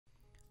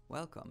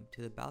Welcome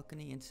to the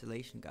balcony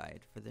installation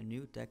guide for the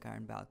new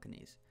DecIron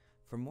balconies.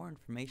 For more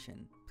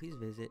information, please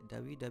visit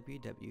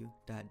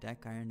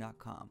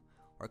www.deciron.com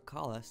or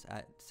call us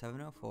at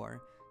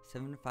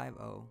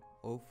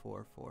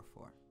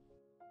 704-750-0444.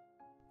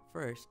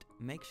 First,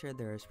 make sure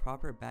there is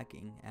proper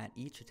backing at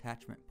each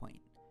attachment point.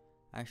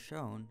 As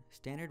shown,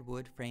 standard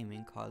wood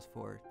framing calls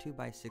for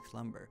 2x6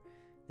 lumber,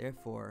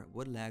 therefore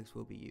wood lags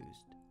will be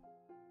used.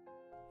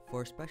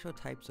 For special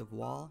types of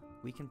wall,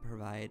 we can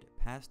provide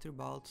pass-through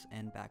bolts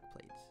and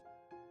backplates.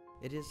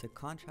 It is the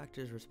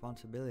contractor's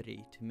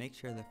responsibility to make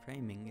sure the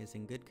framing is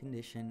in good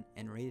condition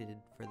and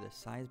rated for the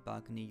size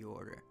balcony you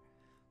order.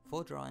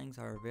 Full drawings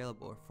are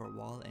available for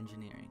wall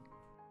engineering.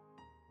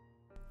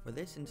 For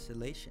this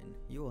installation,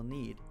 you will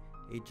need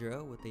a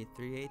drill with a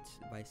 3/8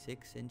 by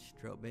 6 inch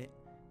drill bit,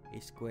 a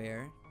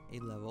square, a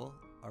level,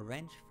 a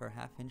wrench for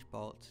 1/2 inch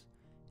bolts,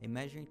 a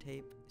measuring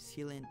tape,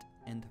 sealant,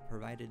 and the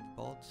provided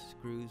bolts,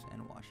 screws,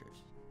 and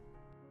washers.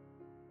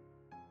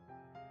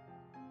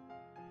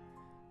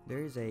 There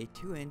is a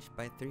 2 inch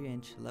by 3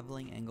 inch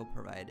leveling angle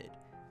provided.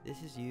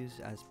 This is used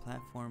as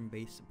platform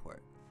base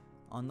support.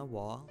 On the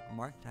wall,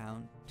 mark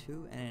down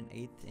 2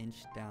 1/8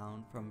 inch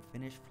down from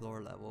finished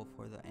floor level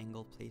for the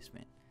angle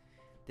placement.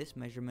 This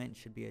measurement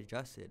should be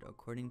adjusted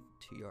according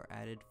to your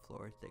added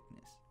floor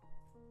thickness.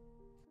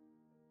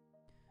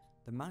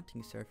 The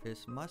mounting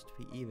surface must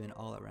be even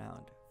all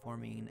around,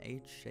 forming an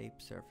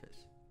H-shaped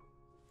surface.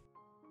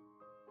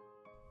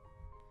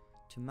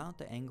 To mount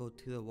the angle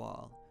to the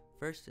wall,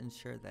 first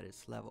ensure that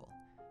it's level.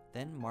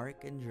 Then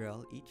mark and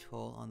drill each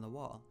hole on the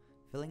wall,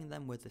 filling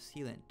them with a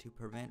sealant to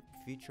prevent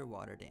future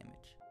water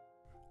damage.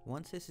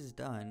 Once this is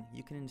done,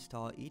 you can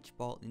install each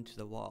bolt into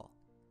the wall.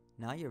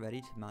 Now you're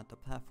ready to mount the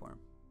platform.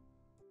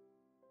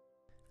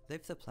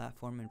 Lift the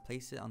platform and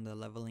place it on the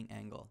leveling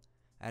angle,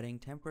 adding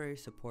temporary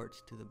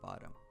supports to the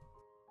bottom.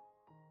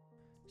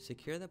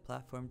 Secure the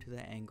platform to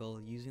the angle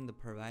using the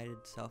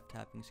provided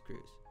self-tapping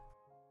screws.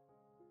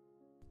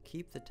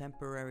 Keep the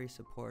temporary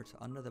supports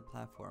under the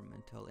platform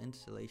until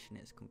installation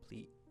is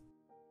complete.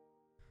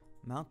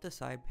 Mount the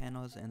side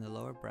panels and the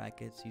lower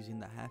brackets using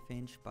the 1/2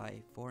 inch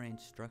by 4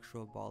 inch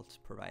structural bolts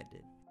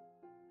provided.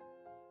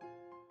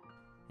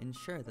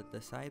 Ensure that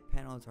the side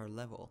panels are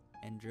level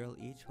and drill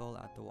each hole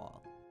at the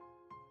wall.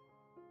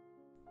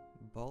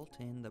 Bolt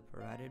in the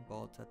provided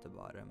bolts at the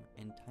bottom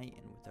and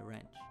tighten with a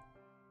wrench.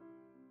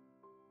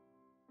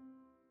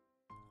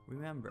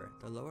 Remember,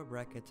 the lower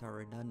brackets are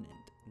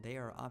redundant. They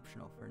are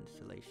optional for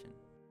installation.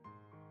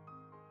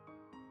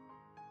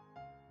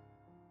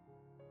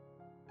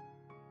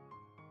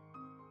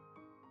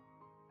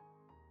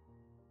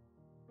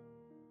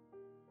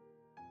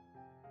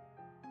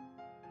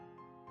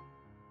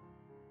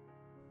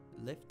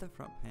 Lift the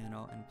front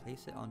panel and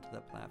place it onto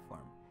the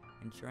platform,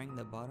 ensuring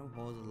the bottom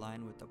holes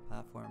align with the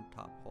platform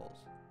top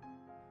holes.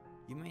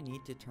 You may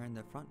need to turn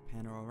the front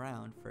panel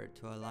around for it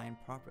to align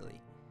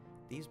properly.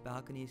 These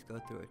balconies go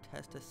through a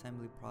test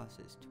assembly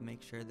process to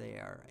make sure they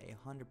are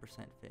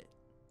 100% fit.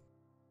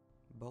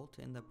 Bolt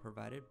in the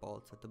provided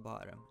bolts at the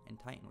bottom and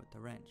tighten with the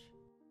wrench.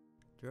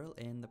 Drill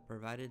in the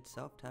provided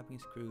self-tapping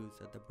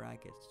screws at the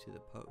brackets to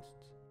the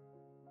posts.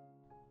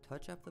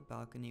 Touch up the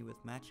balcony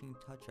with matching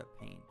touch-up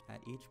paint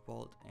at each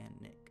bolt and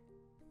nick.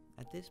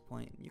 At this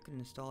point, you can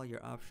install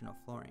your optional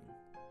flooring.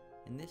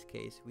 In this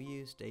case, we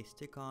used a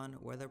stick-on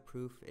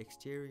weatherproof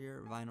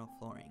exterior vinyl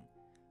flooring.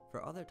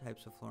 For other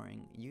types of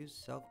flooring, use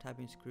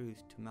self-tapping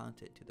screws to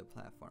mount it to the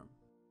platform.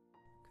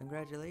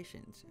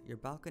 Congratulations, your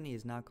balcony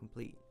is now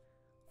complete.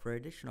 For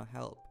additional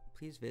help,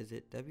 please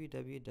visit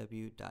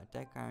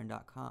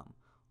www.deciron.com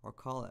or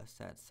call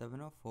us at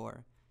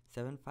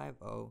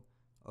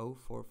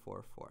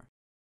 704-750-0444.